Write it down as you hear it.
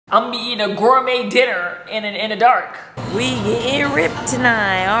I'm gonna be eating a gourmet dinner in the dark. We getting ripped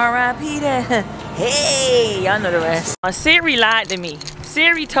tonight, R.I.P. that. Hey, y'all know the rest. Siri lied to me.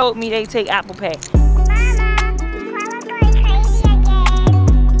 Siri told me they take Apple Pay.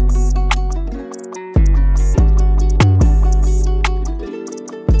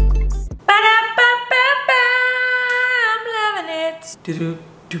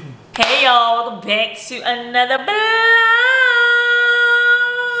 Hey y'all, welcome back to another vlog.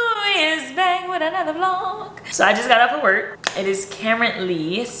 Is back with another vlog. So I just got off of work. It is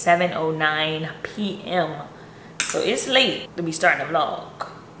currently 7:09 p.m. So it's late to be starting a vlog,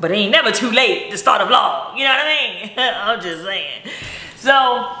 but it ain't never too late to start a vlog. You know what I mean? I'm just saying.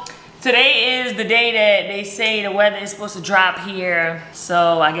 So today is the day that they say the weather is supposed to drop here.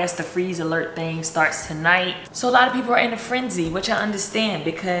 So I guess the freeze alert thing starts tonight. So a lot of people are in a frenzy, which I understand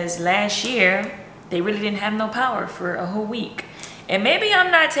because last year they really didn't have no power for a whole week. And maybe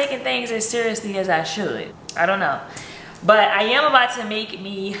I'm not taking things as seriously as I should. I don't know. But I am about to make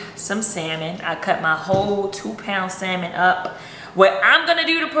me some salmon. I cut my whole 2-pound salmon up. What I'm gonna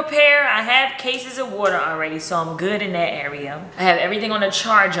do to prepare, I have cases of water already, so I'm good in that area. I have everything on the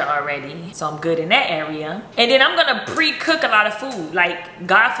charger already, so I'm good in that area. And then I'm gonna pre-cook a lot of food. Like,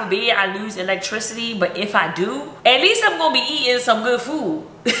 God forbid I lose electricity, but if I do, at least I'm gonna be eating some good food.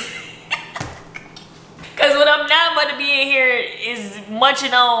 Cause what I'm not about to be in here is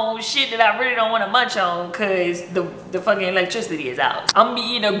munching on shit that I really don't want to munch on cause the fucking electricity is out. I'm gonna be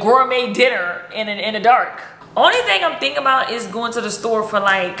eating a gourmet dinner in the dark. Only thing I'm thinking about is going to the store for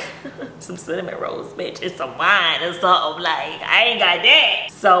like some cinnamon rolls, bitch. It's some wine or something. Like, I ain't got that.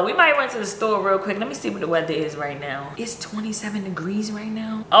 So we might run to the store real quick. Let me see what the weather is right now. It's 27 degrees right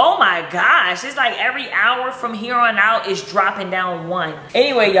now. Oh my gosh. It's like every hour from here on out is dropping down 1.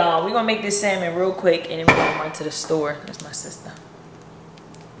 Anyway, y'all, we're gonna make this salmon real quick and then we're gonna run to the store. That's my sister.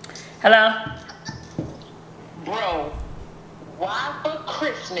 Hello? Bro, why for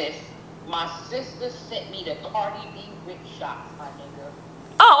Christmas my sister sent me the Cardi B whip shots, my nigga?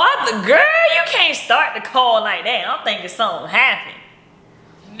 Oh, girl, you can't start the call like that. I'm thinking something happened.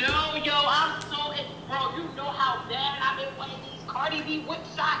 No, yo, I'm so, bro, you know how bad I've been wanting these Cardi B whip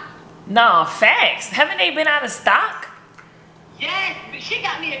shots? No, facts. Haven't they been out of stock? Yes, but she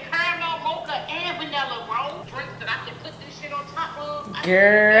got me a caramel mocha and vanilla, bro. Drinks that I can put this shit on top of.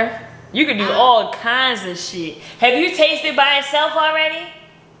 Girl, you can do all kinds of shit. Have you tasted by itself already?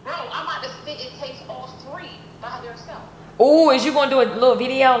 Bro, I'm about to sit and taste all 3 by themselves. Oh, is you gonna do a little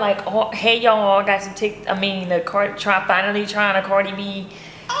video like, oh, hey y'all, I got some finally trying a Cardi B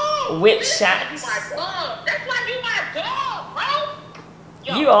whip shots. That's why you my dog, bro.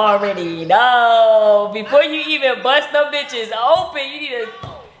 Yo, You already know. Before you even bust them bitches open, you need to.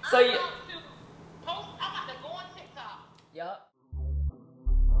 So you. I'm about to go on TikTok. Yup.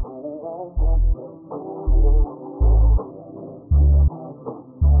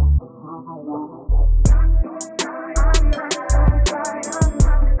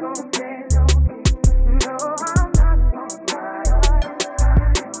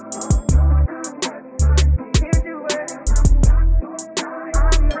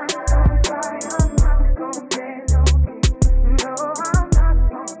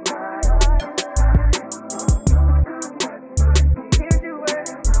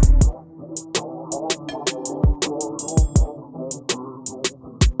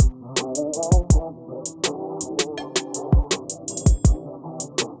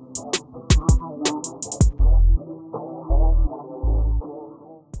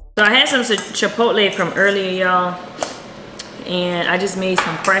 So I had some chipotle from earlier, y'all, and I just made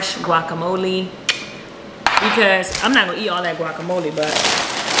some fresh guacamole because I'm not gonna eat all that guacamole, but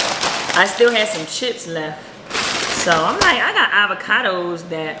I still had some chips left. So I'm like, I got avocados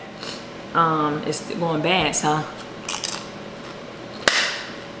that is going bad, so.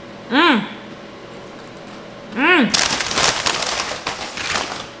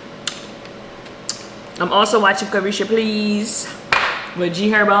 I'm also watching KEYSHIA Please with G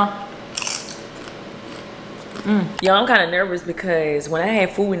Herbo. Y'all, I'm kind of nervous because when I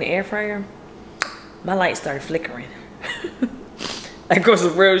had food in the air fryer, my light started flickering. That goes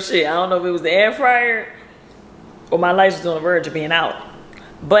some real shit. I don't know if it was the air fryer or my lights was on the verge of being out.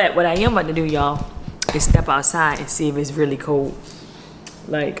 But what I am about to do, y'all, is step outside and see if it's really cold.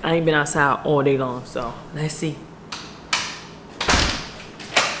 Like, I ain't been outside all day long, so let's see.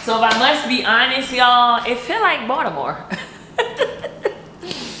 So if I must be honest, y'all, it feel like Baltimore.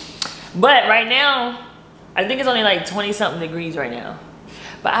 But right now, I think it's only like 20-something degrees right now.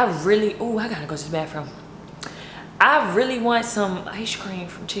 But I really, ooh, I gotta go to the bathroom. I really want some ice cream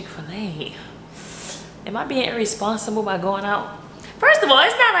from Chick-fil-A. Am I being irresponsible by going out? First First of all,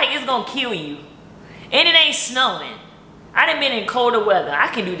 it's not like it's gonna kill you. And it ain't snowing. I done been in colder weather. I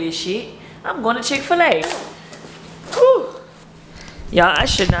can do this shit. I'm going to Chick-fil-A. Whew. Y'all, I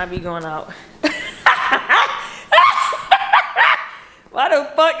should not be going out. Why the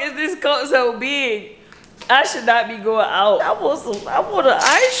fuck is this coat so big? I should not be going out. I want an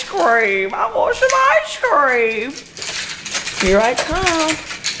ice cream. I want some ice cream. Here I come.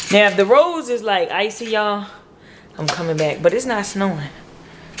 Now, if the roads is like icy, y'all, I'm coming back. But it's not snowing.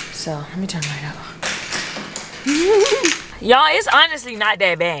 So, let me turn right up. Y'all, it's honestly not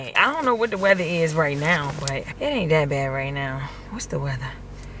that bad. I don't know what the weather is right now, but it ain't that bad right now. What's the weather?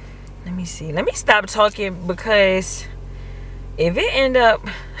 Let me see. Let me stop talking because if it end up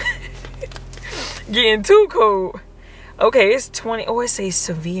getting too cold. Okay, it's 20. Oh, it says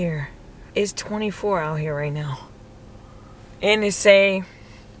severe. It's 24 out here right now. And it say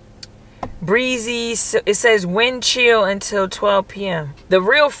breezy. It says wind chill until 12 p.m. The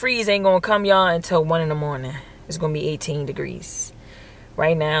real freeze ain't gonna come, y'all, until 1 in the morning. It's gonna be 18 degrees.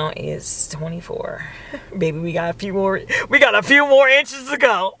 Right now it's 24. Baby, we got a few more inches to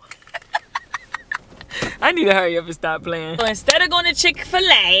go. I need to hurry up and stop playing. So instead of going to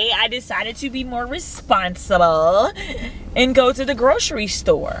Chick-fil-A, I decided to be more responsible and go to the grocery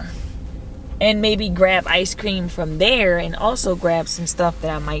store. And maybe grab ice cream from there and also grab some stuff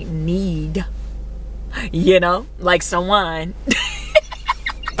that I might need. You know, like some wine.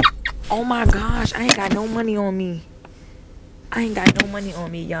 Oh my gosh, I ain't got no money on me. I ain't got no money on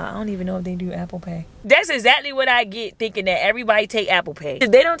me, y'all. I don't even know if they do Apple Pay. That's exactly what I get thinking that everybody take Apple Pay.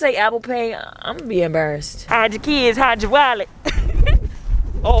 If they don't take Apple Pay, I'm gonna be embarrassed. Hide your kids, hide your wallet.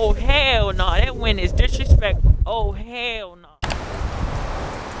 Oh, hell no. That win is disrespectful. Oh, hell no.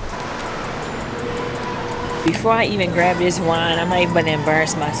 Before I even grab this wine, I might even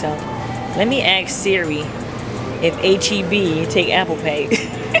embarrass myself. Let me ask Siri if HEB take Apple Pay.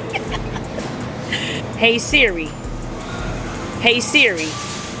 Hey Siri. Hey Siri.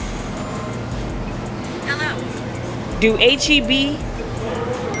 Hello. Do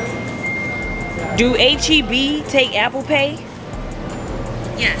HEB take Apple Pay?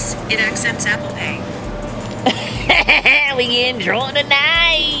 Yes, it accepts Apple Pay. We getting drunk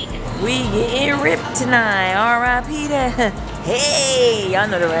tonight. We getting ripped tonight. R.I.P. that. Hey, y'all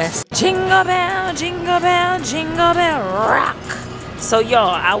know the rest. Jingle bell, jingle bell, jingle bell rock. So y'all,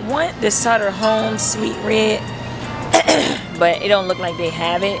 I want the Sutter Home Sweet Red, but it don't look like they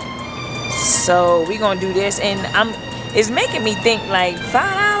have it. So we gonna do this, and it's making me think like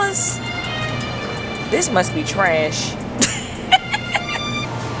 $5. This must be trash.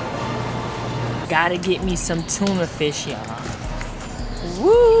 Gotta get me some tuna fish, y'all.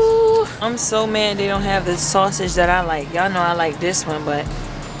 Woo! I'm so mad they don't have the sausage that I like. Y'all know I like this one, but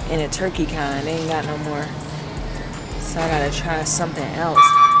in a turkey kind, they ain't got no more. So I gotta try something else.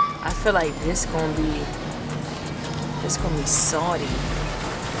 I feel like this gonna be salty.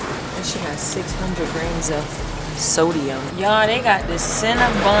 This shit got 600 grams of sodium. Y'all, they got this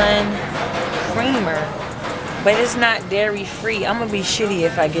Cinnabon creamer, but it's not dairy free. I'm gonna be shitty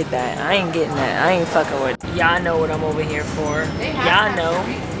if I get that. I ain't getting that. I ain't fucking with it. Y'all know what I'm over here for. Y'all know.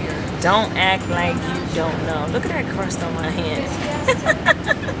 Don't act like you don't know. Look at that crust on my hand.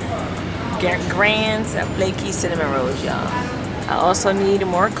 Grand's flaky cinnamon rolls, y'all. I also need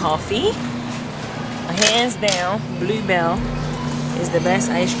more coffee. Hands down, Bluebell is the best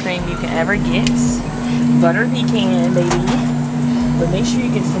ice cream you can ever get. Butter pecan, baby. But make sure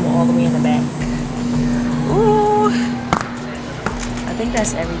you get some all the way in the back. Ooh. I think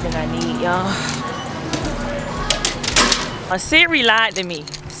that's everything I need, y'all. Siri lied to me.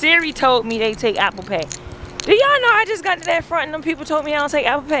 Siri told me they take Apple Pay. Do y'all know I just got to that front and them people told me I don't take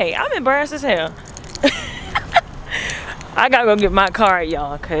Apple Pay? I'm embarrassed as hell. I gotta go get my card,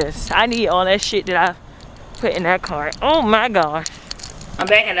 y'all, because I need all that shit that I put in that card. Oh my gosh. I'm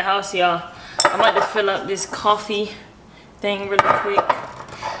back at the house, y'all. I'm about to fill up this coffee thing really quick.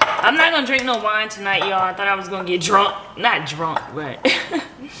 I'm not gonna drink no wine tonight, y'all. I thought I was gonna get drunk. Not drunk, but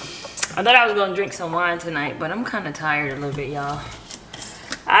I thought I was gonna drink some wine tonight, but I'm kind of tired a little bit, y'all.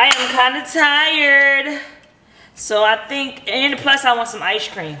 I am kind of tired. So I think, and plus I want some ice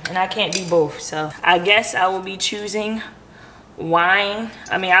cream, and I can't do both. So I guess I will be choosing wine.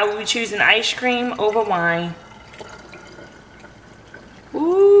 I will be choosing ice cream over wine.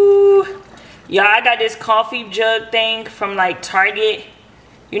 Ooh. Y'all, I got this coffee jug thing from like Target.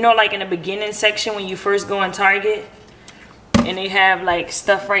 You know, like in the beginning section when you first go in Target. And they have like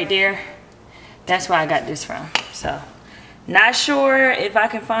stuff right there. That's where I got this from. So, not sure if I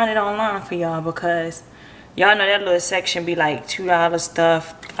can find it online for y'all because y'all know that little section be like $2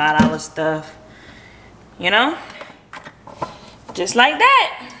 stuff, $5 stuff. You know? Just like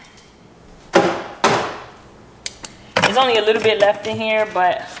that. There's only a little bit left in here,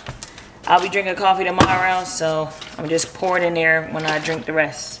 but I'll be drinking coffee tomorrow, so I'm just pour it in there when I drink the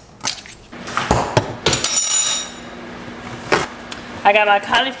rest. I got my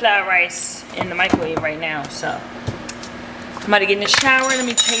cauliflower rice in the microwave right now, so I'm about to get in the shower. Let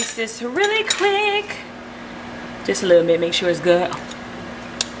me taste this really quick. Just a little bit, make sure it's good.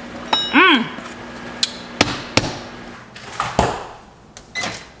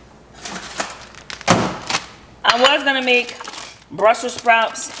 I was gonna make Brussels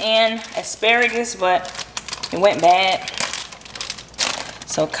sprouts and asparagus, but it went bad.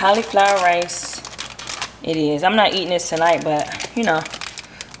 So cauliflower rice it is. I'm not eating this tonight, but you know,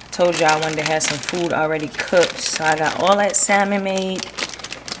 I told you I wanted to have some food already cooked. So I got all that salmon made.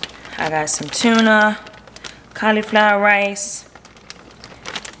 I got some tuna, cauliflower rice,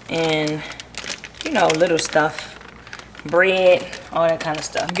 and you know, little stuff, bread, all that kind of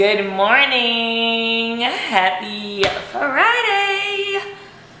stuff. Good morning, happy Friday.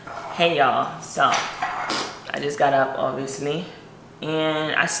 Hey y'all, so I just got up obviously,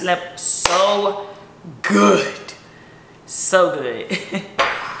 and I slept so good, so good.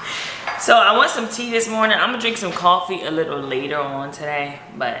 So I want some tea this morning. I'm gonna drink some coffee a little later on today,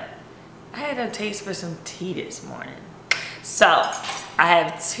 but I had a taste for some tea this morning. So I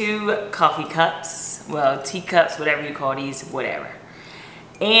have 2 coffee cups, well, teacups, whatever you call these, whatever.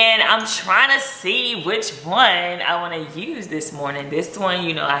 And I'm trying to see which one I want to use this morning. This one,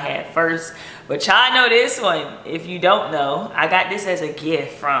 you know, I had first, but y'all know this one. If you don't know, I got this as a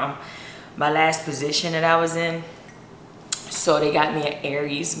gift from my last position that I was in. So they got me an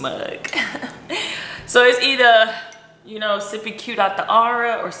Aries mug. So it's either, you know, sipping cute out the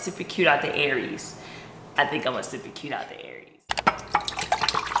aura or sipping cute out the Aries. I think I'm gonna sip it cute out the Aries.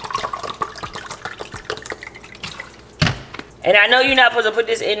 And I know you're not supposed to put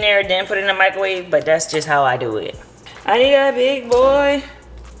this in there and then put it in the microwave, but that's just how I do it. I need a big boy.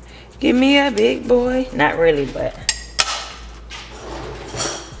 Give me a big boy. Not really, but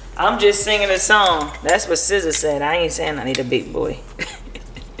I'm just singing a song. That's what SZA said. I ain't saying I need a big boy.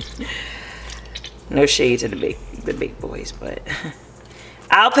 No shade to the big boys, but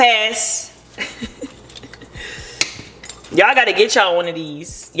I'll pass. Y'all gotta get y'all one of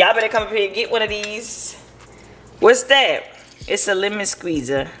these. Y'all better come up here and get one of these. What's that? It's a lemon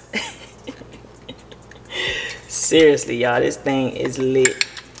squeezer. Seriously, y'all, this thing is lit.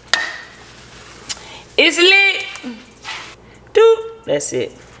 It's lit. Doop. That's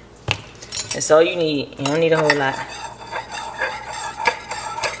it. That's all you need. You don't need a whole lot.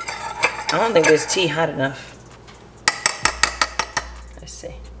 I don't think this tea hot enough. Let's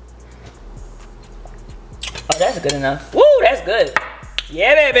see. Oh, that's good enough. Woo, that's good.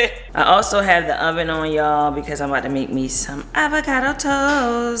 Yeah, baby. I also have the oven on, y'all, because I'm about to make me some avocado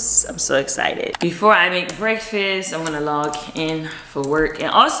toast. I'm so excited. Before I make breakfast, I'm gonna log in for work. And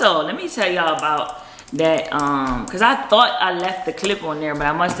also, let me tell y'all about that, because I thought I left the clip on there, but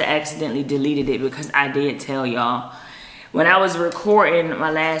I must have accidentally deleted it, because I did tell y'all. When I was recording my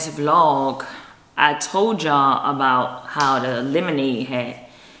last vlog, I told y'all about how the lemonade had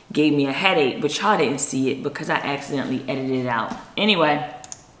gave me a headache, but y'all didn't see it because I accidentally edited it out. Anyway,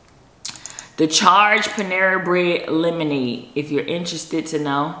 the Charged Panera Bread lemonade, if you're interested to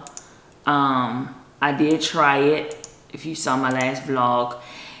know, I did try it, if you saw my last vlog.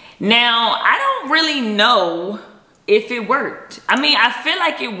 Now, I don't really know if it worked. I mean, I feel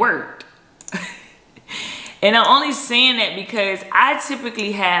like it worked. And I'm only saying that because I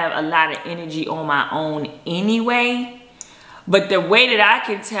typically have a lot of energy on my own anyway. But the way that I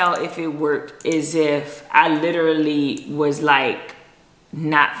can tell if it worked is if I literally was like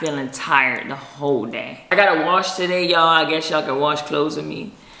not feeling tired the whole day. I gotta wash today, y'all. I guess y'all can wash clothes with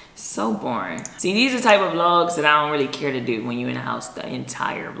me. So boring. See, these are the type of vlogs that I don't really care to do when you're in the house the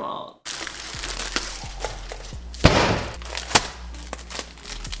entire vlog.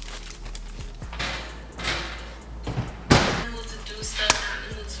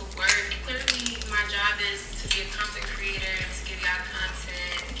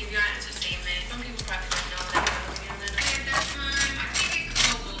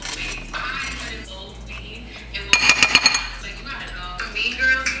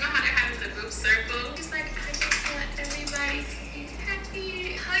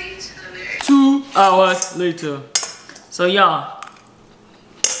 Hours later. So y'all,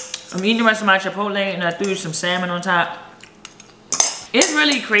 I'm eating the rest of my Chipotle and I threw some salmon on top. It's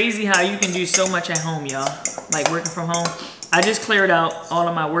really crazy how you can do so much at home, y'all. Like working from home. I just cleared out all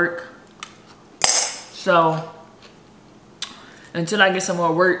of my work. So until I get some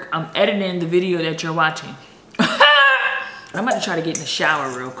more work, I'm editing the video that you're watching. I'm about to try to get in the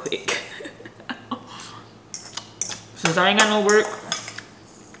shower real quick. Since I ain't got no work,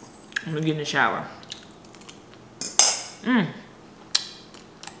 I'm gonna get in the shower.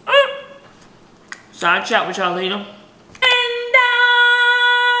 So I'll chat with y'all later. And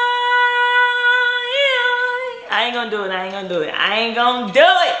I ain't gonna do it, I ain't gonna do it, I ain't gonna do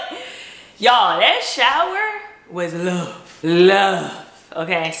it. Y'all, that shower was love, love.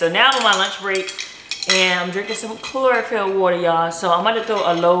 Okay, so now I'm on my lunch break and I'm drinking some chlorophyll water, y'all. So I'm gonna throw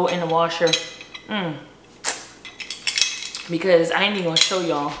a load in the washer. Because I ain't even gonna show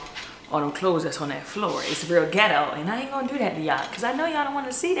y'all all them clothes that's on that floor. It's real ghetto, and I ain't gonna do that to y'all because I know y'all don't want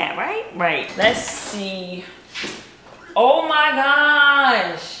to see that, right? Right. Let's see. Oh my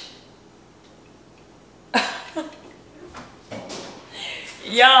gosh.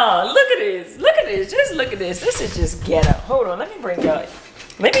 Y'all, look at this. Look at this. Just look at this. This is just ghetto. Hold on. Let me bring y'all.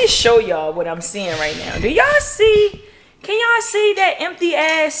 Let me show y'all what I'm seeing right now. Do y'all see? Can y'all see that empty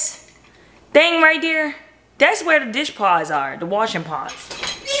ass thing right there? That's where the dish pods are, the washing pods.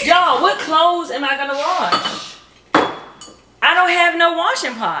 Y'all, what clothes am I gonna wash? I don't have no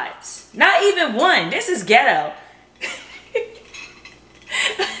washing pods. Not even one. This is ghetto.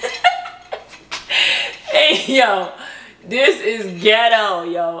 Hey, yo. This is ghetto,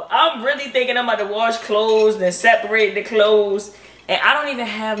 yo. I'm really thinking I'm about to wash clothes and separate the clothes. And I don't even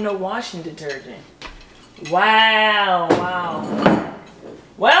have no washing detergent. Wow, wow.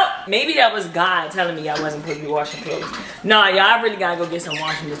 Well, maybe that was God telling me I wasn't supposed to be washing clothes. Nah, y'all, I really gotta go get some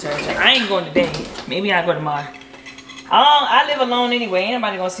washing detergent. I ain't going today. Maybe I'll go tomorrow. I live alone anyway. Ain't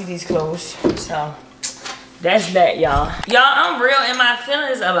nobody gonna see these clothes. So, that's that, y'all. Y'all, I'm real in my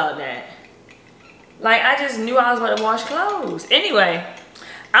feelings about that. Like, I just knew I was about to wash clothes. Anyway,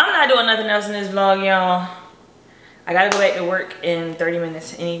 I'm not doing nothing else in this vlog, y'all. I gotta go back to work in 30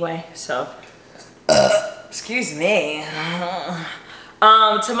 minutes anyway, so. Excuse me.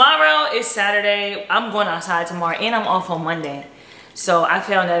 Tomorrow is Saturday. I'm going outside tomorrow and I'm off on Monday. So I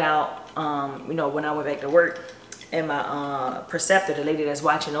found that out, you know, when I went back to work. And my preceptor, the lady that's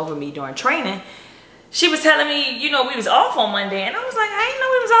watching over me during training, she was telling me, you know, we was off on Monday. And I was like, I didn't know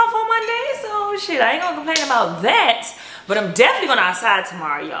we was off on Monday. So shit, I ain't gonna complain about that. But I'm definitely going outside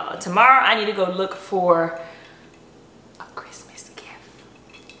tomorrow, y'all. Tomorrow I need to go look for a Christmas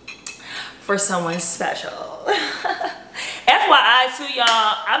gift for someone special. FYI too,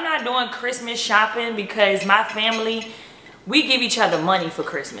 y'all, I'm not doing Christmas shopping because my family, we give each other money for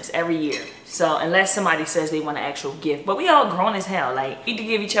Christmas every year. So unless somebody says they want an actual gift, but we all grown as hell, like we need to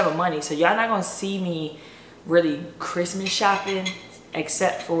give each other money. So y'all not gonna see me really Christmas shopping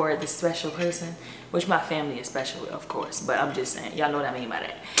except for the special person, which my family is special, of course. But I'm just saying, y'all know what I mean by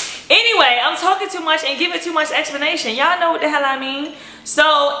that. Anyway, I'm talking too much and giving too much explanation. Y'all know what the hell I mean.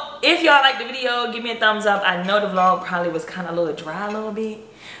 So if y'all like the video, give me a thumbs up. I know the vlog probably was kind of a little dry a little bit,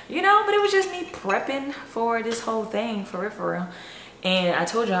 you know, but it was just me prepping for this whole thing, for real. And I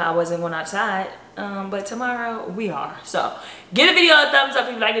told y'all I wasn't going outside, but tomorrow we are. So give the video a thumbs up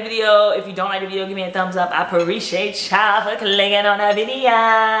if you like the video. If you don't like the video, give me a thumbs up. I appreciate y'all for clicking on that video.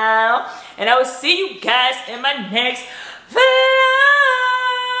 And I will see you guys in my next vlog.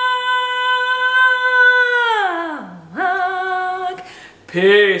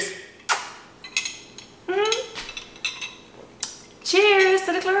 Peace. Cheers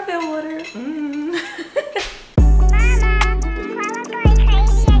to the chlorophyll water.